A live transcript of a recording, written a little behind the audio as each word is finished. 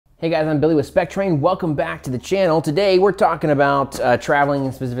Hey guys, I'm Billy with Spec Train. Welcome back to the channel. Today we're talking about traveling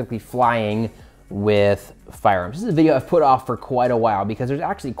and specifically flying with firearms. This is a video I've put off for quite a while because there's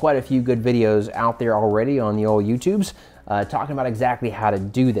actually quite a few good videos out there already on the old YouTubes talking about exactly how to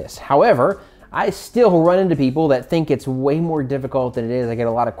do this. However, I still run into people that think it's way more difficult than it is. I get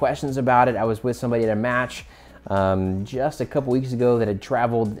a lot of questions about it. I was with somebody at a match just a couple weeks ago that had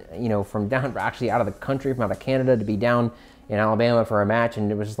traveled, from down, actually out of the country, from out of Canada to be down in Alabama for a match,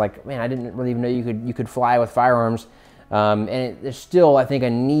 and it was just like, man, I didn't really even know you could fly with firearms. There's still, I think, a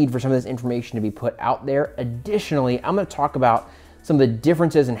need for some of this information to be put out there. Additionally, I'm going to talk about some of the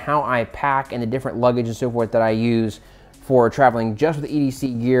differences in how I pack and the different luggage and so forth that I use for traveling just with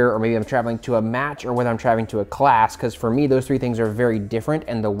EDC gear, or maybe I'm traveling to a match, or whether I'm traveling to a class, because for me, those three things are very different,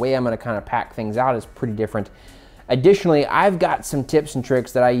 and the way I'm going to kind of pack things out is pretty different. Additionally, I've got some tips and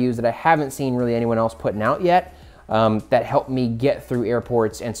tricks that I use that I haven't seen really anyone else putting out yet, that help me get through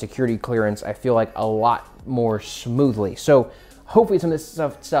airports and security clearance, I feel like, a lot more smoothly. So hopefully some of this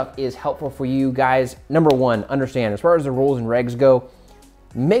stuff is helpful for you guys. Number one, understand, as far as the rules and regs go,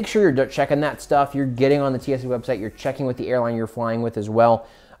 make sure you're checking that stuff. You're getting on the TSA website, you're checking with the airline you're flying with as well.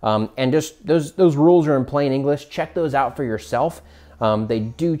 And just those rules are in plain English. Check those out for yourself. They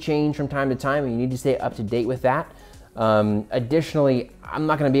do change from time to time, and you need to stay up to date with that. Additionally, I'm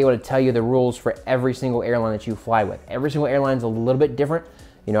not going to be able to tell you the rules for every single airline that you fly with. Every single airline is a little bit different.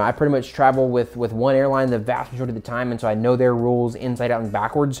 I pretty much travel with one airline the vast majority of the time, and so I know their rules inside out and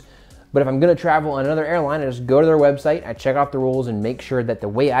backwards. But if I'm going to travel on another airline, I just go to their website, I check out the rules, and make sure that the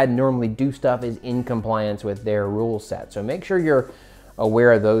way I normally do stuff is in compliance with their rule set. So make sure you're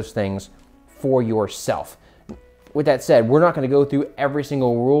aware of those things for yourself. With that said, we're not going to go through every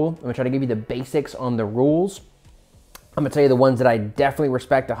single rule. I'm going to try to give you the basics on the rules. I'm gonna tell you the ones that I definitely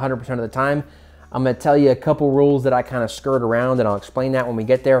respect 100% of the time. I'm gonna tell you a couple rules that I kind of skirt around, and I'll explain that when we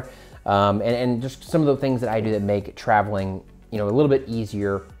get there. And just some of the things that I do that make traveling, a little bit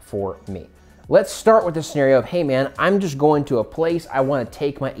easier for me. Let's start with the scenario of, hey man, I'm just going to a place. I wanna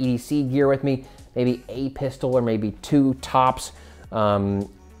take my EDC gear with me, maybe a pistol or maybe two tops. And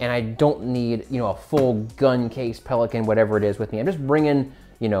I don't need, a full gun case, Pelican, whatever it is with me. I'm just bringing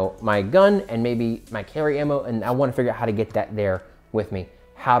my gun and maybe my carry ammo, and I want to figure out how to get that there with me.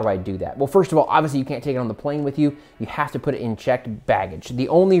 How do I do that? Well, first of all, obviously you can't take it on the plane with you. You have to put it in checked baggage. The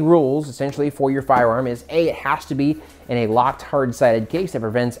only rules essentially for your firearm is A, it has to be in a locked hard-sided case that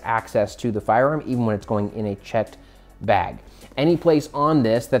prevents access to the firearm even when it's going in a checked bag. Any place on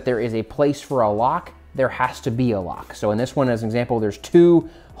this that there is a place for a lock, there has to be a lock. So in this one, as an example, there's two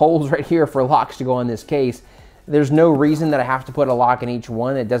holes right here for locks to go on this case. There's no reason that I have to put a lock in each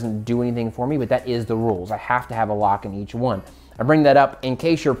one. It doesn't do anything for me, but that is the rules. I have to have a lock in each one. I bring that up in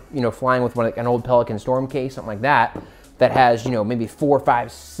case you're, flying with an old Pelican Storm case, something like that, that has, maybe 4,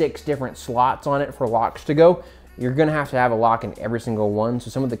 5, 6 different slots on it for locks to go. You're gonna have to have a lock in every single one. So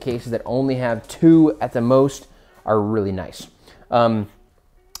some of the cases that only have 2 at the most are really nice. I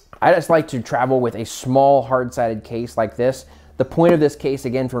just like to travel with a small hard-sided case like this. The point of this case,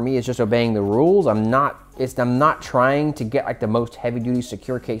 again, for me, is just obeying the rules. I'm not trying to get like the most heavy-duty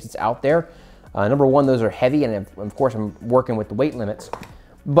secure cases out there. Number one, those are heavy, and of course, I'm working with the weight limits.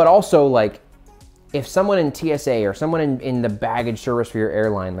 But also, like, if someone in TSA or someone in the baggage service for your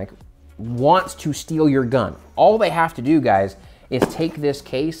airline, wants to steal your gun, all they have to do, guys, is take this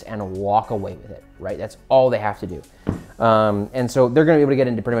case and walk away with it, right? That's all they have to do. And so they're gonna be able to get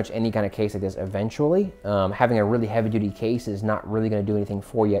into pretty much any kind of case like this eventually. Having a really heavy duty case is not really gonna do anything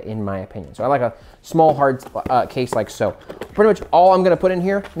for you, in my opinion. So I like a small hard case like so. Pretty much all I'm gonna put in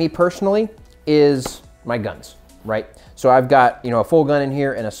here, me personally, is my guns, right? So I've got, a full gun in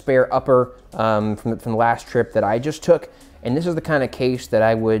here and a spare upper from the last trip that I just took. And this is the kind of case that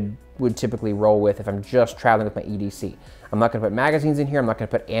I would typically roll with if I'm just traveling with my EDC. I'm not gonna put magazines in here. I'm not gonna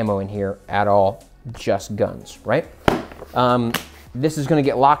put ammo in here at all, just guns, right? This is gonna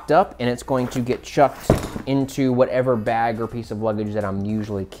get locked up, and it's going to get chucked into whatever bag or piece of luggage that I'm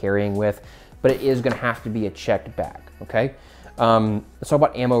usually carrying with, but it is gonna have to be a checked bag, okay? Let's talk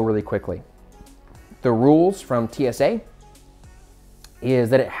about ammo really quickly. The rules from TSA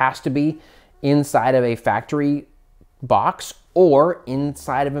is that it has to be inside of a factory box or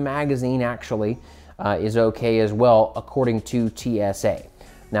inside of a magazine, actually, is okay as well, according to TSA.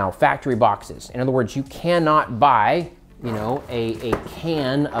 Now, factory boxes, in other words, you cannot buy, a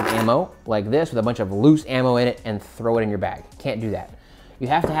can of ammo like this with a bunch of loose ammo in it and throw it in your bag. Can't do that. You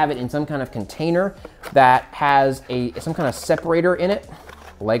have to have it in some kind of container that has some kind of separator in it,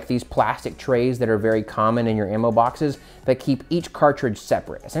 like these plastic trays that are very common in your ammo boxes that keep each cartridge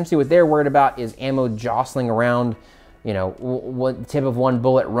separate. Essentially what they're worried about is ammo jostling around you know, what tip of one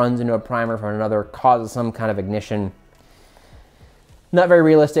bullet runs into a primer from another, causes some kind of ignition. Not very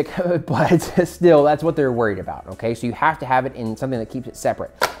realistic, but still, that's what they're worried about, okay? So you have to have it in something that keeps it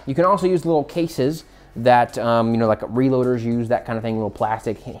separate. You can also use little cases that, you know, like reloaders use, that kind of thing, little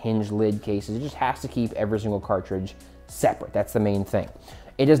plastic hinge lid cases. It just has to keep every single cartridge separate. That's the main thing.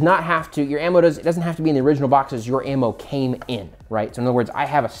 It does not have to, your ammo it doesn't have to be in the original boxes your ammo came in, right? So in other words, I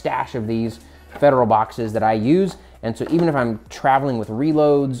have a stash of these Federal boxes that I use, and so even if I'm traveling with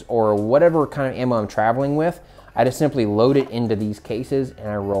reloads or whatever kind of ammo I'm traveling with, I just simply load it into these cases and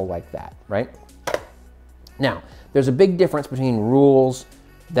I roll like that, right? Now, there's a big difference between rules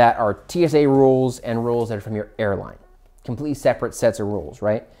that are TSA rules and rules that are from your airline. Completely separate sets of rules,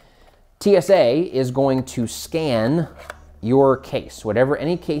 right? TSA is going to scan your case.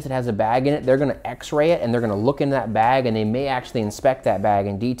 Any case that has a bag in it, they're gonna x-ray it and they're gonna look into that bag, and they may actually inspect that bag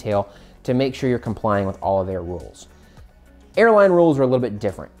in detail to make sure you're complying with all of their rules. Airline rules are a little bit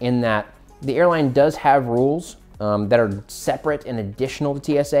different in that the airline does have rules that are separate and additional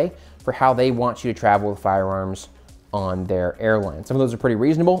to TSA for how they want you to travel with firearms on their airline. Some of those are pretty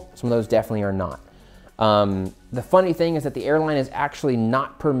reasonable, some of those definitely are not. The funny thing is that the airline is actually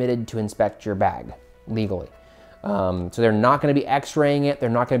not permitted to inspect your bag legally. So they're not gonna be x-raying it, they're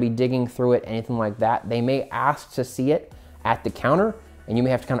not gonna be digging through it, anything like that. They may ask to see it at the counter, and you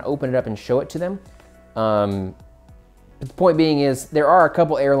may have to kind of open it up and show it to them. But the point being is there are a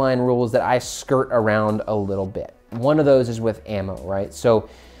couple airline rules that I skirt around a little bit. One of those is with ammo, right? So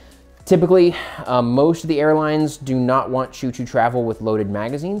typically, most of the airlines do not want you to travel with loaded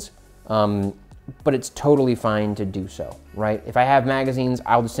magazines, but it's totally fine to do so, right? If I have magazines,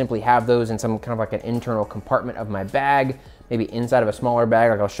 I'll just simply have those in some kind of like an internal compartment of my bag, maybe inside of a smaller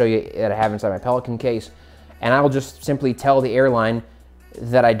bag, like I'll show you that I have inside my Pelican case, and I'll just simply tell the airline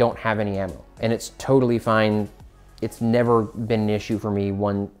that I don't have any ammo, and it's totally fine. It's never been an issue for me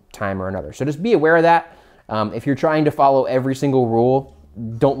one time or another. So just be aware of that. If you're trying to follow every single rule,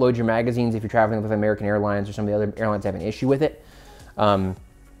 don't load your magazines if you're traveling with American Airlines or some of the other airlines that have an issue with it.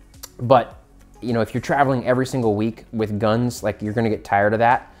 But you know, if you're traveling every single week with guns, like you're gonna get tired of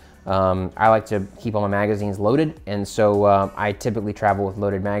that. I like to keep all my magazines loaded, and so I typically travel with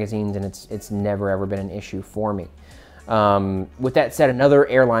loaded magazines, and it's never ever been an issue for me. With that said, another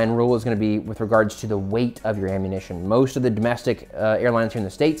airline rule is going to be with regards to the weight of your ammunition. Most of the domestic airlines here in the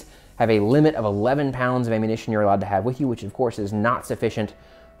States have a limit of 11 pounds of ammunition you're allowed to have with you, which of course is not sufficient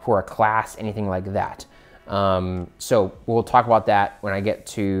for a class, anything like that. So we'll talk about that when I get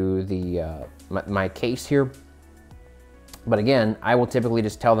to the my case here. But again, I will typically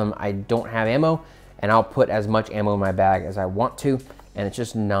just tell them I don't have ammo, and I'll put as much ammo in my bag as I want to, and it's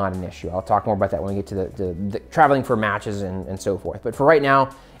just not an issue. I'll talk more about that when we get to the traveling for matches and so forth. But for right now,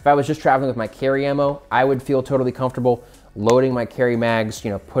 if I was just traveling with my carry ammo, I would feel totally comfortable loading my carry mags,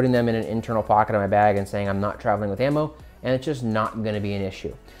 you know, putting them in an internal pocket of my bag and saying I'm not traveling with ammo, and it's just not gonna be an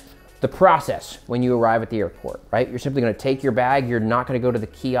issue. The process when you arrive at the airport, right? You're simply gonna take your bag, you're not gonna go to the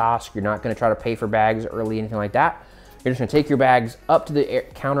kiosk, you're not gonna try to pay for bags early, anything like that. You're just gonna take your bags up to the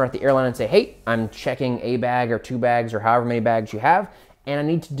counter at the airline and say, hey, I'm checking a bag or 2 bags or however many bags you have, and I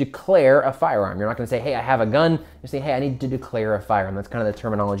need to declare a firearm. You're not gonna say, hey, I have a gun. You say, hey, I need to declare a firearm. That's kind of the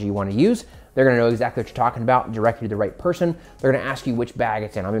terminology you wanna use. They're gonna know exactly what you're talking about, direct you to the right person. They're gonna ask you which bag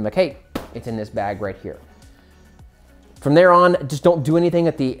it's in. I'll be like, hey, it's in this bag right here. From there on, just don't do anything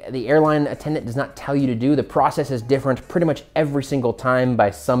that the airline attendant does not tell you to do. The process is different pretty much every single time by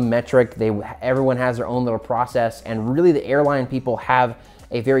some metric. Everyone has their own little process, and really the airline people have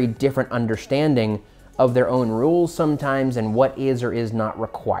a very different understanding of their own rules sometimes and what is or is not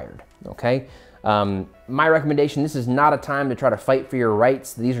required, okay? My recommendation, this is not a time to try to fight for your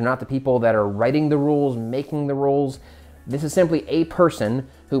rights. These are not the people that are writing the rules, making the rules. This is simply a person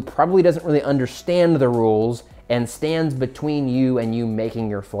who probably doesn't really understand the rules and stands between you and you making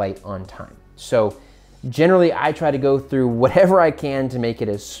your flight on time. So generally I try to go through whatever I can to make it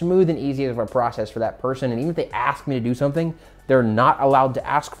as smooth and easy of a process for that person. And even if they ask me to do something they're not allowed to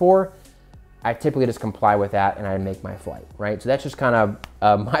ask for, I typically just comply with that and I make my flight, right? So that's just kind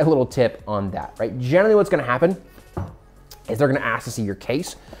of my little tip on that, right? Generally what's gonna happen is they're gonna ask to see your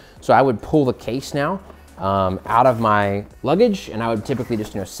case. So I would pull the case now out of my luggage, and I would typically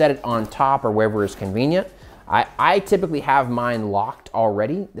just set it on top or wherever is convenient. I typically have mine locked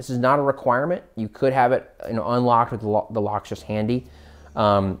already. This is not a requirement. You could have it unlocked with the lock's just handy.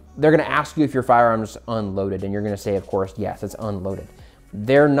 They're gonna ask you if your firearm's unloaded, and you're gonna say, of course, yes, it's unloaded.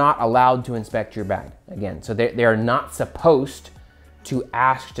 They're not allowed to inspect your bag, again. So they are not supposed to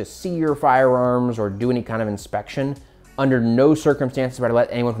ask to see your firearms or do any kind of inspection Under no circumstances would I let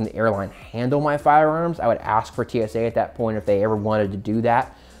anyone from the airline handle my firearms. I would ask for TSA at that point if they ever wanted to do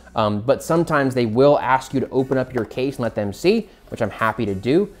that. But sometimes they will ask you to open up your case and let them see, which I'm happy to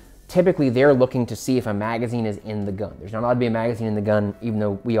do. Typically, they're looking to see if a magazine is in the gun. There's not allowed to be a magazine in the gun, even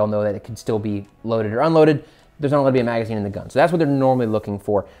though we all know that it could still be loaded or unloaded. There's not allowed to be a magazine in the gun. So that's what they're normally looking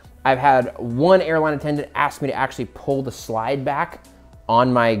for. I've had one airline attendant ask me to actually pull the slide back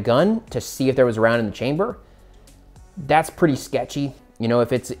on my gun to see if there was a round in the chamber. That's pretty sketchy. You know,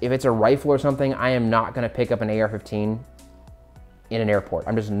 if it's a rifle or something, I am not gonna pick up an AR-15 in an airport.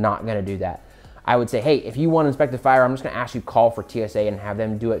 I'm just not gonna do that. I would say, hey, if you want to inspect the firearm, I'm just gonna ask you to call for TSA and have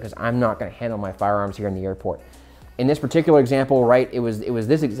them do it, because I'm not gonna handle my firearms here in the airport. In this particular example, right, it was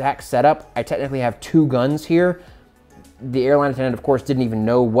this exact setup. I technically have two guns here. The airline attendant, of course, didn't even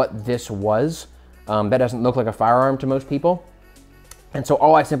know what this was. That doesn't look like a firearm to most people. And so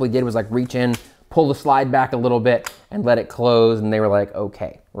all I simply did was like reach in, pull the slide back a little bit and let it close, and they were like,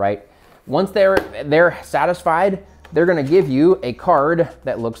 okay, right? Once they're satisfied, they're gonna give you a card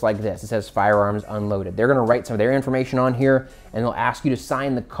that looks like this. It says firearms unloaded. They're gonna write some of their information on here, and they'll ask you to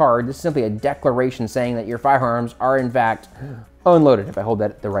sign the card. This is simply a declaration saying that your firearms are in fact unloaded, if I hold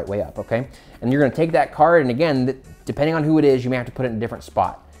that the right way up, okay? And you're gonna take that card, and again, depending on who it is, you may have to put it in a different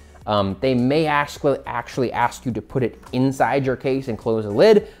spot. They may actually ask you to put it inside your case and close the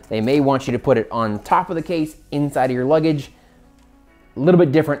lid. They may want you to put it on top of the case, inside of your luggage. A little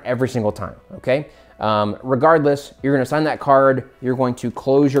bit different every single time, okay? Regardless, you're gonna sign that card, you're going to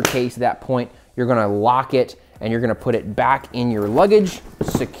close your case at that point, you're gonna lock it, and you're gonna put it back in your luggage,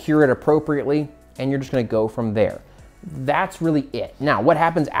 secure it appropriately, and you're just gonna go from there. That's really it. Now, what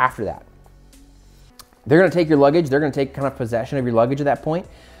happens after that? They're gonna take your luggage, they're gonna take kind of possession of your luggage at that point,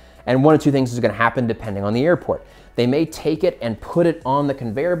 and one of two things is gonna happen depending on the airport. They may take it and put it on the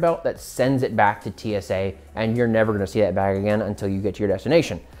conveyor belt that sends it back to TSA, and you're never gonna see that bag again until you get to your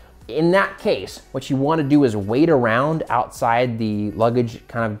destination. In that case, what you wanna do is wait around outside the luggage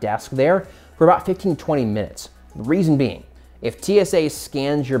kind of desk there for about 15-20 minutes. The reason being, if TSA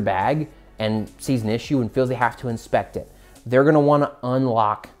scans your bag and sees an issue and feels they have to inspect it, they're gonna wanna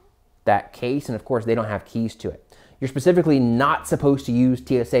unlock that case, and of course they don't have keys to it. You're specifically not supposed to use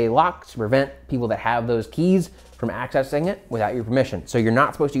TSA locks to prevent people that have those keys from accessing it without your permission. So you're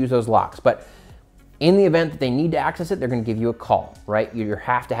not supposed to use those locks, but in the event that they need to access it, they're gonna give you a call, right? You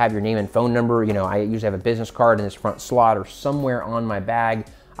have to have your name and phone number. You know, I usually have a business card in this front slot or somewhere on my bag.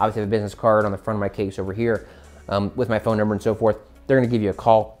 Obviously I have a business card on the front of my case over here with my phone number and so forth. They're gonna give you a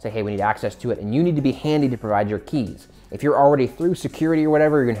call, say, hey, we need access to it, and you need to be handy to provide your keys. If you're already through security or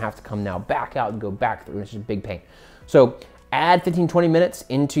whatever, you're gonna have to come now back out and go back through. It's just a big pain. So add 15-20 minutes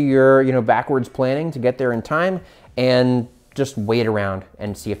into your backwards planning to get there in time, and just wait around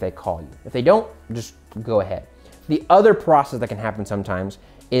and see if they call you. If they don't, just go ahead. The other process that can happen sometimes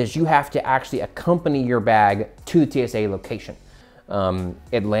is you have to actually accompany your bag to the TSA location.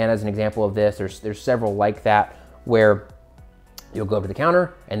 Atlanta is an example of this. There's several like that where you'll go up to the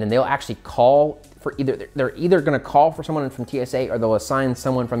counter and then they'll actually call for they're either gonna call for someone from TSA or they'll assign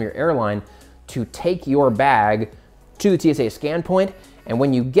someone from your airline to take your bag to the TSA scan point. And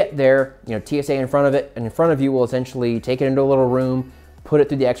when you get there, TSA in front of you will essentially take it into a little room, put it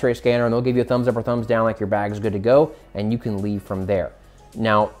through the x-ray scanner, and they'll give you a thumbs up or thumbs down like your bag's good to go, and you can leave from there.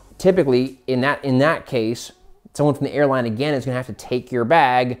 Now, typically in that case, someone from the airline again is gonna have to take your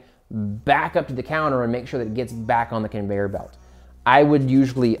bag back up to the counter and make sure that it gets back on the conveyor belt. I would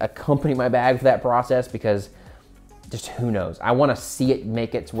usually accompany my bag for that process because just who knows? I wanna see it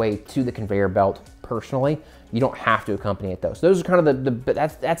make its way to the conveyor belt personally. You don't have to accompany it though. So those are kind of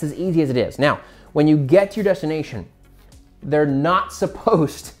that's as easy as it is. Now, when you get to your destination, they're not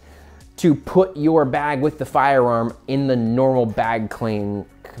supposed to put your bag with the firearm in the normal bag claim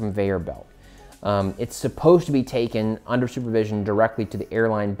conveyor belt. It's supposed to be taken under supervision directly to the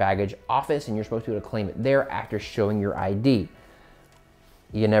airline baggage office, and you're supposed to be able to claim it there after showing your ID.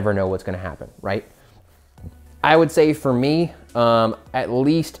 You never know what's gonna happen, right? I would say for me, at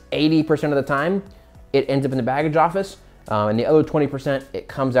least 80% of the time, it ends up in the baggage office, and the other 20%, it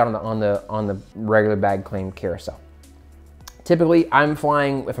comes out on the regular bag claim carousel. Typically, if I'm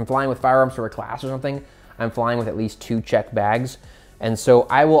flying with firearms for a class or something, I'm flying with at least 2 checked bags. And so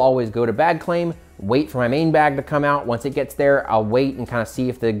I will always go to bag claim, wait for my main bag to come out. Once it gets there, I'll wait and kind of see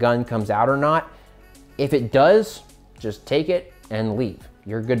if the gun comes out or not. If it does, just take it and leave.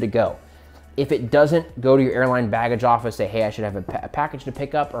 You're good to go. If it doesn't, go to your airline baggage office, say, hey, I should have a package to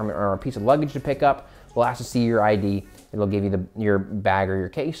pick up or a piece of luggage to pick up. We'll ask to see your ID. It'll give you your bag or your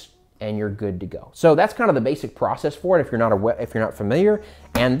case, and you're good to go. So that's kind of the basic process for it if you're not familiar.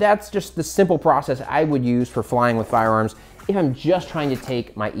 And that's just the simple process I would use for flying with firearms if I'm just trying to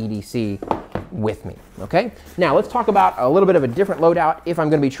take my EDC with me, okay? Now let's talk about a little bit of a different loadout if I'm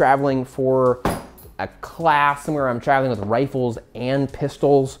gonna be traveling for a class, somewhere I'm traveling with rifles and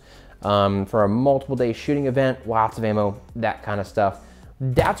pistols for a multiple day shooting event, lots of ammo, that kind of stuff.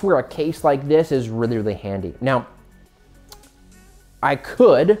 That's where a case like this is really, really handy. Now, I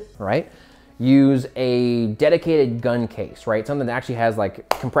could, right, use a dedicated gun case, right? Something that actually has like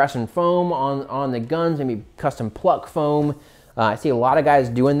compression foam on the guns, maybe custom pluck foam. I see a lot of guys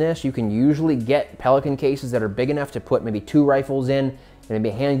doing this. You can usually get Pelican cases that are big enough to put maybe 2 rifles in and maybe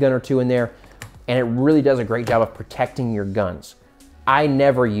a handgun or 2 in there. And it really does a great job of protecting your guns. I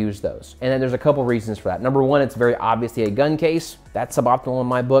never use those. And then there's a couple reasons for that. Number 1, it's very obviously a gun case. That's suboptimal in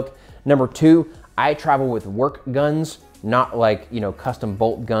my book. Number 2, I travel with work guns, not like, you know, custom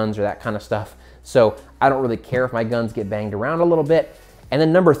bolt guns or that kind of stuff. So I don't really care if my guns get banged around a little bit. And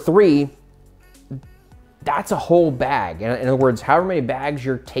then number 3, that's a whole bag. In other words, however many bags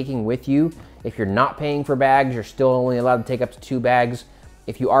you're taking with you, if you're not paying for bags, you're still only allowed to take up to 2 bags.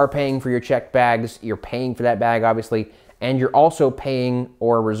 If you are paying for your checked bags, you're paying for that bag, obviously, and you're also paying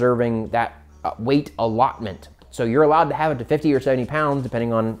or reserving that weight allotment. So you're allowed to have it to 50 or 70 pounds,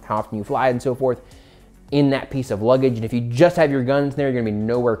 depending on how often you fly and so forth, in that piece of luggage. And if you just have your guns in there, you're gonna be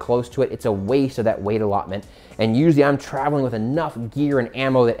nowhere close to it. It's a waste of that weight allotment. And usually I'm traveling with enough gear and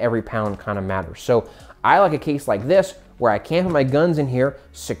ammo that every pound kind of matters. So I like a case like this where I can put my guns in here,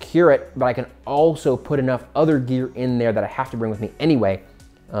 secure it, but I can also put enough other gear in there that I have to bring with me anyway,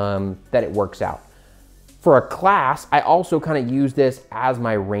 that it works out. For a class, I also kind of use this as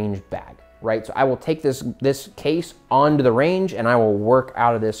my range bag, right? So I will take this case onto the range and I will work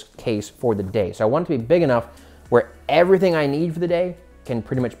out of this case for the day. So I want it to be big enough where everything I need for the day can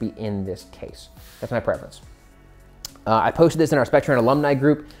pretty much be in this case. That's my preference. I posted this in our Spectrum alumni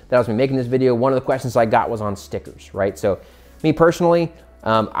group that I was making this video. One of the questions I got was on stickers, right? So me personally,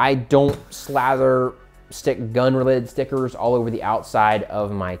 I don't stick gun-related stickers all over the outside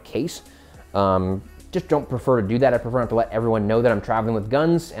of my case. Just don't prefer to do that. I prefer not to let everyone know that I'm traveling with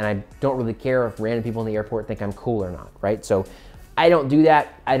guns, and I don't really care if random people in the airport think I'm cool or not, right? So I don't do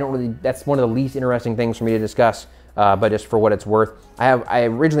that. That's one of the least interesting things for me to discuss, but just for what it's worth. I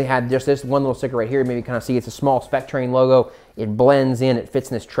originally had just this one little sticker right here. Maybe kind of see it's a small Spec Train logo. It blends in, it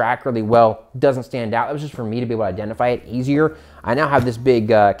fits in this track really well, doesn't stand out. That was just for me to be able to identify it easier. I now have this big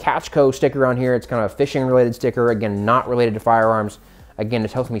Catchco sticker on here. It's kind of a fishing related sticker, again, not related to firearms. Again,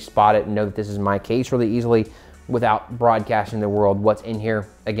 it helps me spot it and know that this is my case really easily without broadcasting to the world what's in here.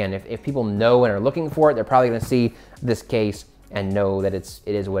 Again, if people know and are looking for it, they're probably gonna see this case and know that it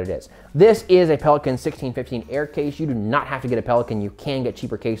is what it is. This is a Pelican 1615 air case. You do not have to get a Pelican. You can get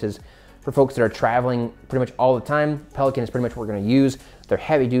cheaper cases for folks that are traveling pretty much all the time. Pelican is pretty much what we're gonna use. They're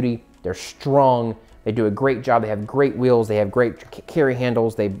heavy duty, they're strong, they do a great job, they have great wheels, they have great carry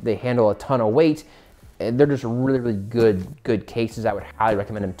handles, they handle a ton of weight. They're just really, really good cases. I would highly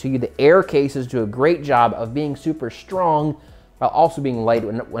recommend them to you. The air cases do a great job of being super strong while also being light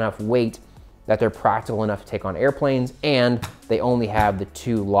with enough weight that they're practical enough to take on airplanes, and they only have the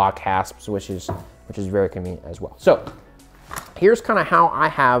 2 lock hasps, which is very convenient as well. So here's kind of how I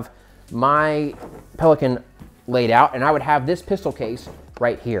have my Pelican laid out, and I would have this pistol case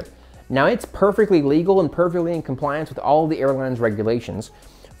right here. Now it's perfectly legal and perfectly in compliance with all of the airline's regulations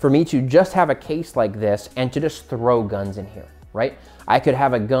for me to just have a case like this and to just throw guns in here, right? I could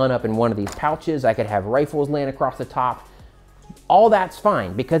have a gun up in one of these pouches. I could have rifles laying across the top. All that's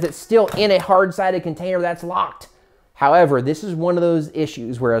fine because it's still in a hard-sided container that's locked. However, this is one of those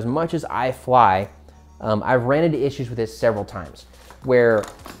issues where as much as I fly, I've ran into issues with this several times where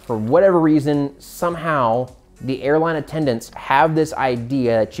for whatever reason, somehow the airline attendants have this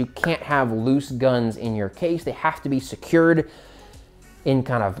idea that you can't have loose guns in your case. They have to be secured in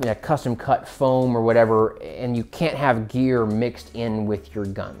kind of custom cut foam or whatever, and you can't have gear mixed in with your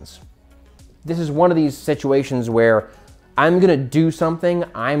guns. This is one of these situations where I'm gonna do something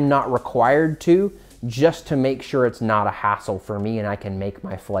I'm not required to just to make sure it's not a hassle for me and I can make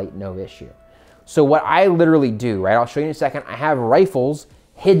my flight no issue. So what I literally do, right, I'll show you in a second, I have rifles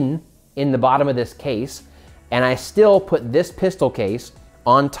hidden in the bottom of this case, and I still put this pistol case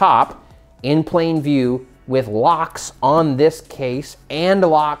on top in plain view with locks on this case and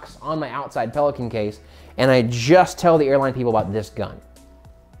locks on my outside Pelican case, and I just tell the airline people about this gun.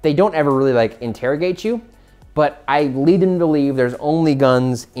 They don't ever really like interrogate you, but I lead them to believe there's only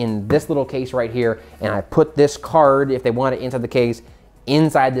guns in this little case right here, and I put this card, if they want it inside the case,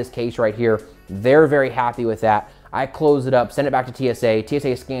 inside this case right here. They're very happy with that. I close it up, send it back to TSA.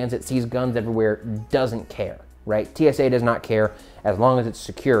 TSA scans it, sees guns everywhere, doesn't care, right? TSA does not care as long as it's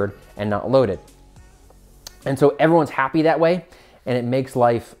secured and not loaded. And so everyone's happy that way, and it makes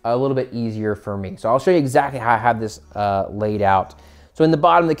life a little bit easier for me. So I'll show you exactly how I have this laid out. So in the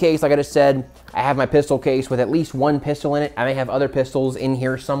bottom of the case, like I just said, I have my pistol case with at least one pistol in it. I may have other pistols in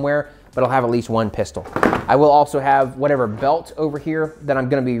here somewhere, but I'll have at least one pistol. I will also have whatever belt over here that I'm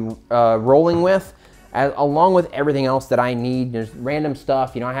gonna be rolling with, along with everything else that I need. There's random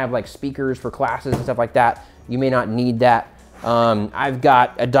stuff, you know, I have like speakers for classes and stuff like that. You may not need that. I've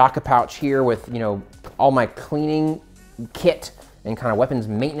got a DACA pouch here with, you know, all my cleaning kit and kind of weapons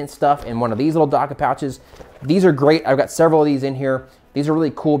maintenance stuff in one of these little DACA pouches. These are great. I've got several of these in here. These are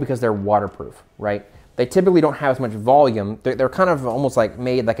really cool because they're waterproof, right? They typically don't have as much volume. They're kind of almost like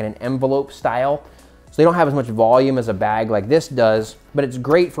made like in an envelope style. So they don't have as much volume as a bag like this does, but it's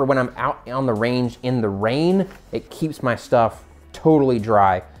great for when I'm out on the range in the rain. It keeps my stuff totally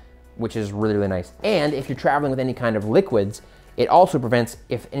dry, which is really, really nice. And if you're traveling with any kind of liquids, it also prevents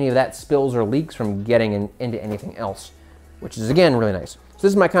if any of that spills or leaks from getting into anything else, which is again, really nice. So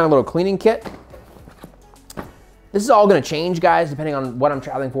this is my kind of little cleaning kit. This is all gonna change, guys, depending on what I'm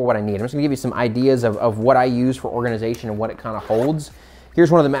traveling for, what I need. I'm just gonna give you some ideas of what I use for organization and what it kind of holds. Here's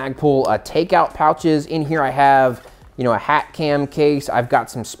one of the Magpul takeout pouches. In here I have, you know, a hat cam case. I've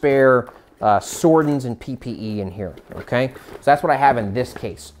got some spare swordons and PPE in here, okay? So that's what I have in this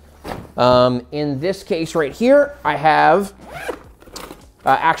case. In this case right here, I have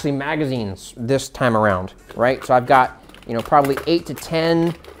actually magazines this time around, right? So I've got, you know, probably 8 to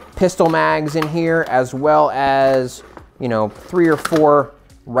 10 pistol mags in here, as well as, you know, 3 or 4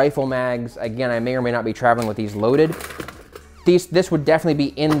 rifle mags. Again, I may or may not be traveling with these loaded. This would definitely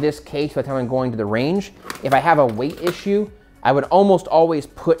be in this case by the time I'm going to the range. If I have a weight issue, I would almost always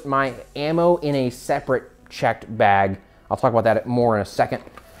put my ammo in a separate checked bag. I'll talk about that more in a second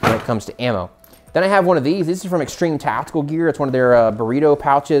when it comes to ammo. Then I have one of these. This is from Extreme Tactical Gear. It's one of their burrito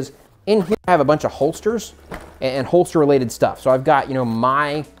pouches. In here I have a bunch of holsters and holster related stuff. So I've got, you know,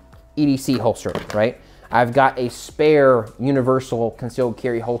 my EDC holster, right? I've got a spare universal concealed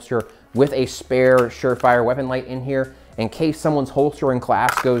carry holster with a spare Surefire weapon light in here. In case someone's holster in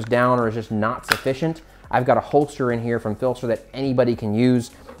class goes down or is just not sufficient, I've got a holster in here from Filster that anybody can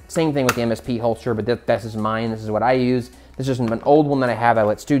use. Same thing with the MSP holster, but this is mine. This is what I use. This is an old one that I have I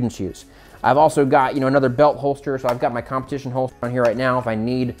let students use. I've also got, you know, another belt holster. So I've got my competition holster on here right now. If I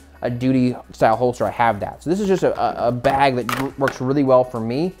need a duty style holster, I have that. So this is just a bag that works really well for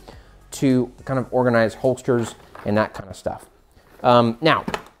me to kind of organize holsters and that kind of stuff. Now,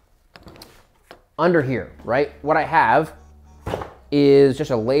 under here, right, what I have is just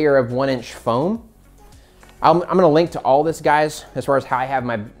a layer of 1-inch foam. I'm gonna link to all this, guys, as far as how I have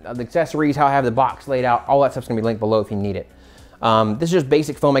my accessories, how I have the box laid out. All that stuff's gonna be linked below if you need it. This is just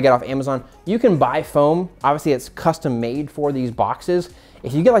basic foam I get off Amazon. You can buy foam. Obviously, it's custom made for these boxes.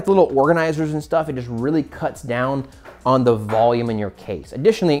 If you get like the little organizers and stuff, it just really cuts down on the volume in your case.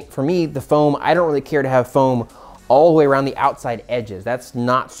 Additionally, for me, the foam, I don't really care to have foam all the way around the outside edges. That's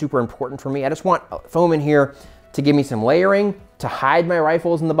not super important for me. I just want foam in here to give me some layering, to hide my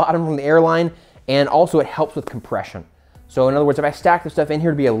rifles in the bottom from the airline, and also it helps with compression. So in other words, if I stack the stuff in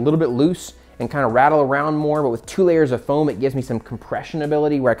here to be a little bit loose and kind of rattle around more, but with 2 layers of foam, it gives me some compression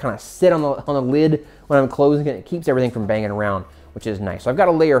ability where I kind of sit on the lid when I'm closing it. It keeps everything from banging around, which is nice. So I've got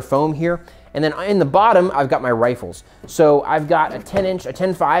a layer of foam here. And then in the bottom, I've got my rifles. So I've got a 10-inch, a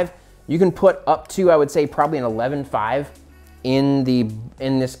 10.5. You can put up to, I would say, probably an 11.5 in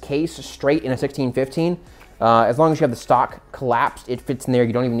this case, straight in a 16-15. As long as you have the stock collapsed, it fits in there.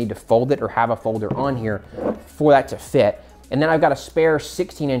 You don't even need to fold it or have a folder on here for that to fit. And then I've got a spare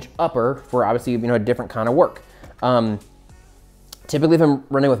 16-inch upper for obviously, you know, a different kind of work. Typically, if I'm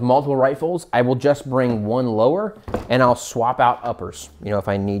running with multiple rifles, I will just bring one lower and I'll swap out uppers, you know, if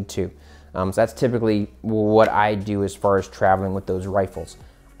I need to. So that's typically what I do as far as traveling with those rifles.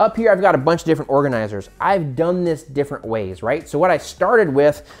 Up here, I've got a bunch of different organizers. I've done this different ways, right? So what I started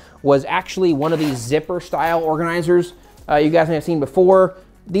with was actually one of these zipper style organizers you guys may have seen before.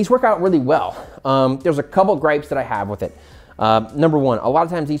 These work out really well. There's a couple gripes that I have with it. Number one, a lot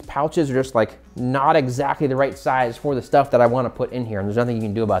of times these pouches are just like not exactly the right size for the stuff that I want to put in here, and there's nothing you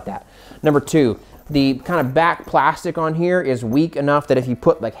can do about that. Number two, the kind of back plastic on here is weak enough that if you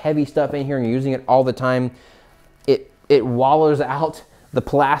put like heavy stuff in here and you're using it all the time, it wallows out the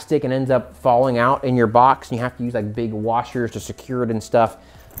plastic and ends up falling out in your box, and you have to use like big washers to secure it and stuff.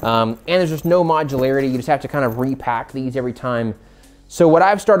 And there's just no modularity. You just have to kind of repack these every time. So what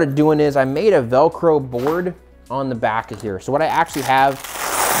I've started doing is I made a Velcro board on the back of here. So what I actually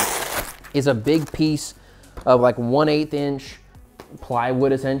have is a big piece of like 1/8 inch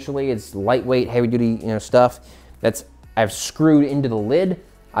plywood essentially. It's lightweight, heavy duty, stuff that's I've screwed into the lid.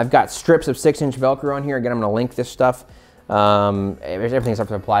 I've got strips of 6-inch Velcro on here. Again, I'm gonna link this stuff. Everything's up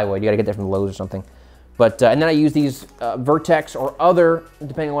to the plywood. You gotta get that from Lowe's or something. But, and then I use these Vertex or other,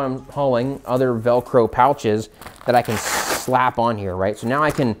 depending on what I'm hauling, other Velcro pouches that I can slap on here, right? So now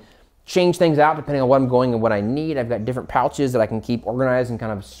I can change things out depending on what I'm going and what I need. I've got different pouches that I can keep organized and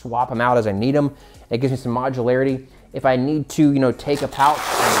kind of swap them out as I need them. It gives me some modularity. If I need to, take a pouch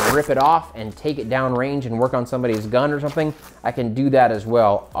and rip it off and take it down range and work on somebody's gun or something, I can do that as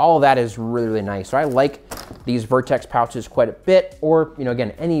well. All of that is really, really nice. So I like these Vertex pouches quite a bit, or,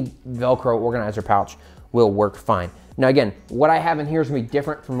 again, any Velcro organizer pouch will work fine. Now again, what I have in here is gonna be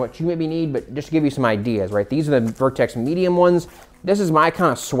different from what you maybe need, but just to give you some ideas, right? These are the Vertex medium ones. This is my kind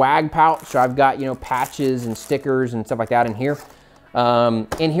of swag pouch. So I've got, patches and stickers and stuff like that in here.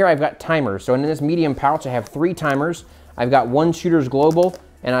 In here I've got timers. So in this medium pouch, I have 3 timers. I've got 1 Shooter's Global,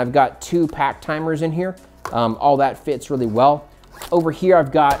 and I've got 2 pack timers in here. All that fits really well. Over here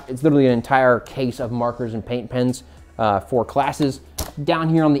I've got, it's literally an entire case of markers and paint pens for classes. Down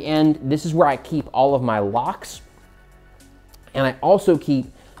here on the end, this is where I keep all of my locks. And I also keep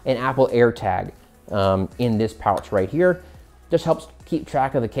an Apple AirTag in this pouch right here. Just helps keep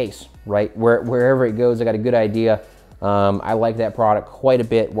track of the case, right? Wherever it goes, I got a good idea. I like that product quite a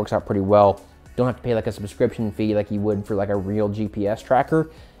bit, works out pretty well. Don't have to pay like a subscription fee like you would for like a real GPS tracker.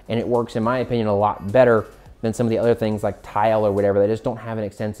 And it works, in my opinion, a lot better than some of the other things like Tile or whatever that just don't have an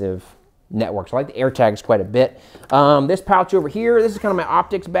extensive network. So I like the AirTags quite a bit. This pouch over here, this is kind of my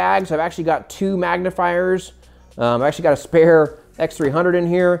optics bag. So I've actually got 2 magnifiers. I've actually got a spare X300 in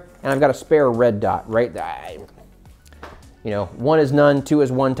here, and I've got a spare red dot, right? 1 is none, 2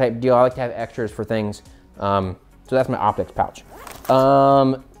 is 1 type deal. I like to have extras for things. So that's my optics pouch.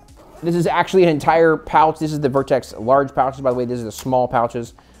 This is actually an entire pouch. This is the Vertex large pouches, by the way. This is the small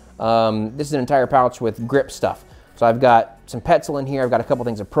pouches. This is an entire pouch with grip stuff. So I've got some Petzl in here. I've got a couple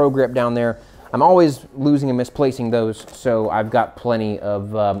things of Pro Grip down there. I'm always losing and misplacing those, so I've got plenty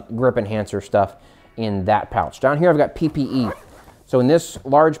of grip enhancer stuff in that pouch. Down here I've got PPE. So in this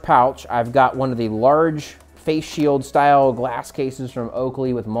large pouch, I've got one of the large face shield style glass cases from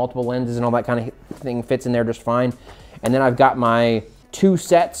Oakley with multiple lenses and all that kind of thing fits in there just fine. And then I've got my 2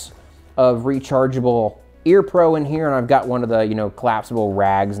 sets of rechargeable ear pro in here, and I've got one of the collapsible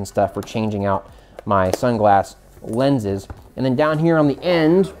rags and stuff for changing out my sunglass lenses. And then down here on the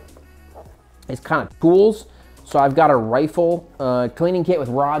end is kind of tools. So I've got a rifle cleaning kit with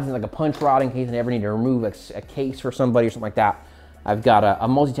rods and like a punch rod in case I ever need to remove a case for somebody or something like that. I've got a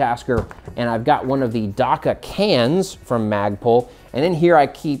multitasker, and I've got one of the DACA cans from Magpul. And in here I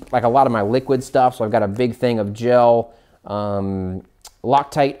keep like a lot of my liquid stuff. So I've got a big thing of gel,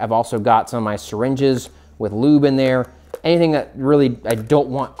 Loctite. I've also got some of my syringes with lube in there. Anything that really I don't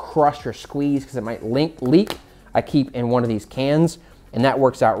want crushed or squeezed because it might leak, I keep in one of these cans, and that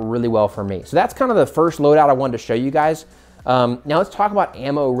works out really well for me. So that's kind of the first loadout I wanted to show you guys. Now let's talk about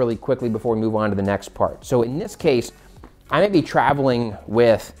ammo really quickly before we move on to the next part. So in this case, I may be traveling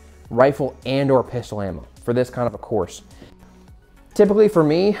with rifle and or pistol ammo for this kind of a course. Typically for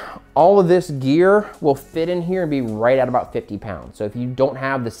me, all of this gear will fit in here and be right at about 50 pounds. So if you don't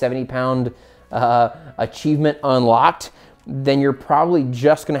have the 70-pound achievement unlocked, then you're probably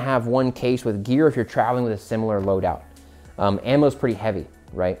just gonna have 1 case with gear if you're traveling with a similar loadout. Ammo is pretty heavy,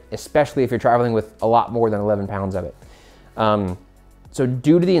 right? Especially if you're traveling with a lot more than 11 pounds of it. So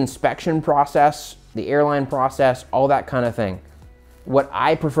due to the inspection process, the airline process, all that kind of thing, what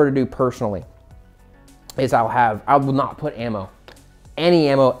I prefer to do personally is I will not put ammo, any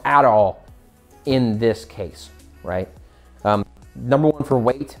ammo at all in this case, right? Number 1 for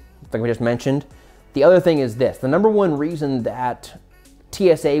weight, like we just mentioned. The other thing is this, the number 1 reason that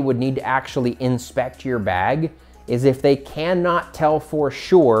TSA would need to actually inspect your bag is if they cannot tell for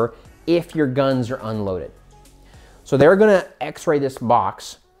sure if your guns are unloaded. So they're gonna x-ray this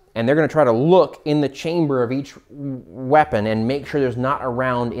box, and they're gonna try to look in the chamber of each weapon and make sure there's not a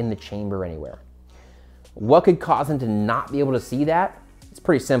round in the chamber anywhere. What could cause them to not be able to see that? It's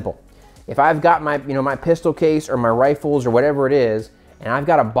pretty simple. If I've got my, my pistol case or my rifles or whatever it is, and I've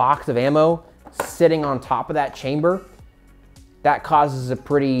got a box of ammo sitting on top of that chamber, that causes a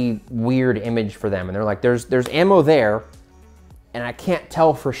pretty weird image for them. And they're like, there's ammo there, and I can't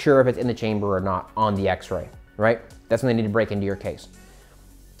tell for sure if it's in the chamber or not on the x-ray, right? That's when they need to break into your case.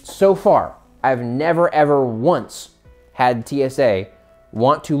 So far, I've never ever once had TSA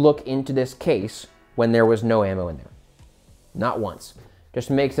want to look into this case when there was no ammo in there. Not once. Just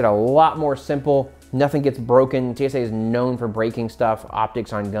makes it a lot more simple. Nothing gets broken. TSA is known for breaking stuff,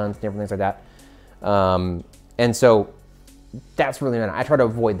 optics on guns, different things like that. And so that's really nice. I try to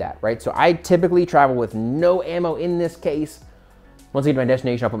avoid that, right? So I typically travel with no ammo in this case. Once I get to my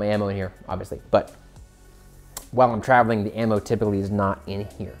destination, I'll put my ammo in here, obviously. But while I'm traveling, the ammo typically is not in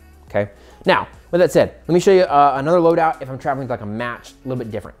here, okay? Now, with that said, let me show you another loadout if I'm traveling to like a match, a little bit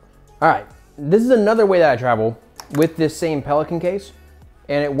different. All right, this is another way that I travel with this same Pelican case,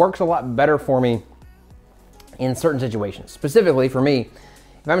 and it works a lot better for me in certain situations. Specifically for me,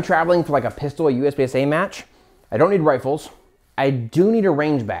 if I'm traveling for like a pistol, a USPSA match, I don't need rifles. I do need a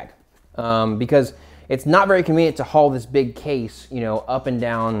range bag because it's not very convenient to haul this big case, you know, up and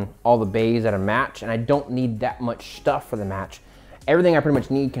down all the bays at a match, and I don't need that much stuff for the match. Everything I pretty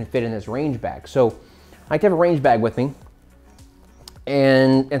much need can fit in this range bag. So I like to have a range bag with me.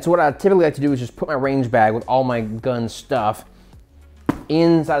 And so what I typically like to do is just put my range bag with all my gun stuff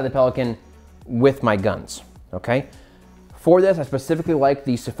inside of the Pelican with my guns, okay? For this, I specifically like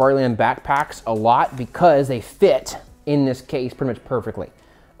the Safariland backpacks a lot because they fit in this case pretty much perfectly,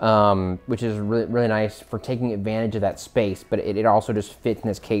 which is really, really nice for taking advantage of that space, but it also just fits in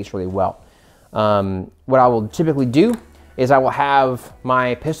this case really well. What I will typically do is I will have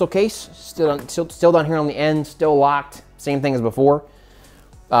my pistol case still down here on the end, still locked, same thing as before.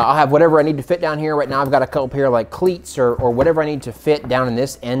 I'll have whatever I need to fit down here. Right now I've got a couple pair of like cleats or whatever I need to fit down in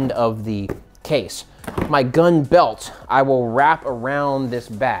this end of the case. My gun belt, I will wrap around this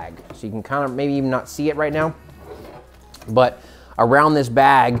bag. So you can kind of maybe even not see it right now, but around this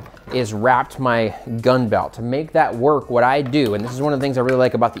bag is wrapped my gun belt. To make that work, what I do, and this is one of the things I really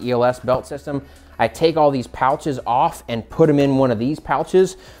like about the ELS belt system, I take all these pouches off and put them in one of these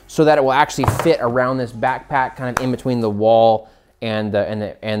pouches so that it will actually fit around this backpack, kind of in between the wall and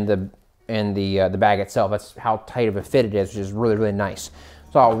the bag itself. That's how tight of a fit it is, which is really, really nice.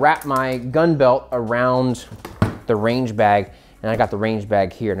 So I'll wrap my gun belt around the range bag, and I got the range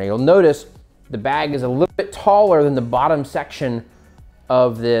bag here. Now you'll notice the bag is a little bit taller than the bottom section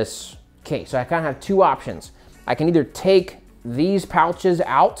of this case. So I kind of have two options. I can either take these pouches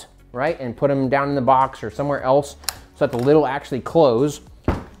out, right, and put them down in the box or somewhere else so that the lid will actually close.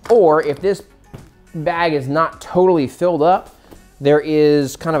 Or if this bag is not totally filled up, there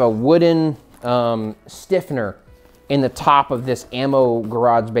is kind of a wooden stiffener in the top of this ammo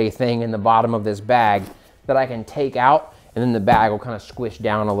garage bay thing in the bottom of this bag that I can take out, and then the bag will kind of squish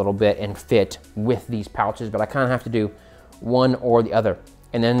down a little bit and fit with these pouches, but I kind of have to do one or the other.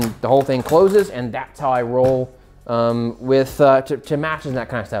 And then the whole thing closes, and that's how I roll to matches and that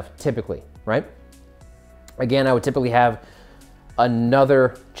kind of stuff typically, right? Again, I would typically have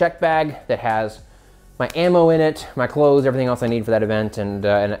another check bag that has my ammo in it, my clothes, everything else I need for that event, and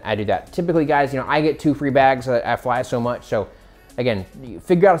I do that. Typically, guys, you know, I get 2 free bags. I fly so much, so again, you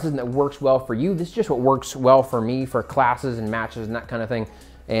figure out a system that works well for you. This is just what works well for me for classes and matches and that kind of thing,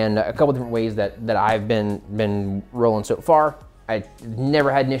 and a couple different ways that I've been rolling so far. I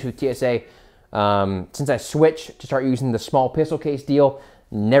never had an issue with TSA since I switched to start using the small pistol case deal.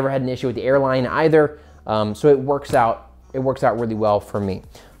 Never had an issue with the airline either, so it works out really well for me.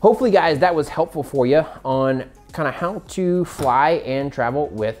 Hopefully, guys, that was helpful for you on kind of how to fly and travel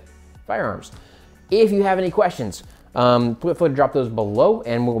with firearms. If you have any questions, feel free to drop those below,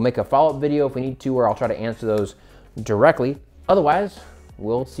 and we'll make a follow-up video if we need to, or I'll try to answer those directly. Otherwise,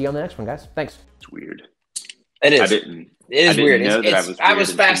 we'll see you on the next one, guys. Thanks. It's weird. It is. It is weird. I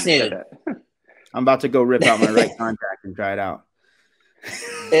was fascinated. I'm about to go rip out my right contact and try it out.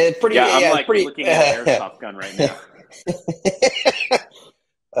 I'm like looking at an airsoft gun right now.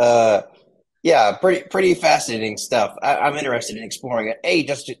 Yeah, pretty fascinating stuff. I'm interested in exploring it. Hey,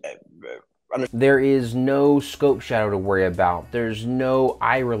 there is no scope shadow to worry about. There's no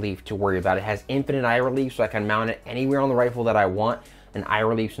eye relief to worry about. It has infinite eye relief, so I can mount it anywhere on the rifle that I want, and eye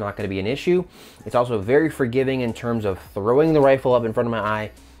relief's not going to be an issue. It's also very forgiving in terms of throwing the rifle up in front of my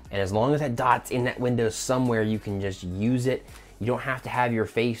eye, and as long as that dot's in that window somewhere, you can just use it. You don't have to have your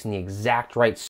face in the exact right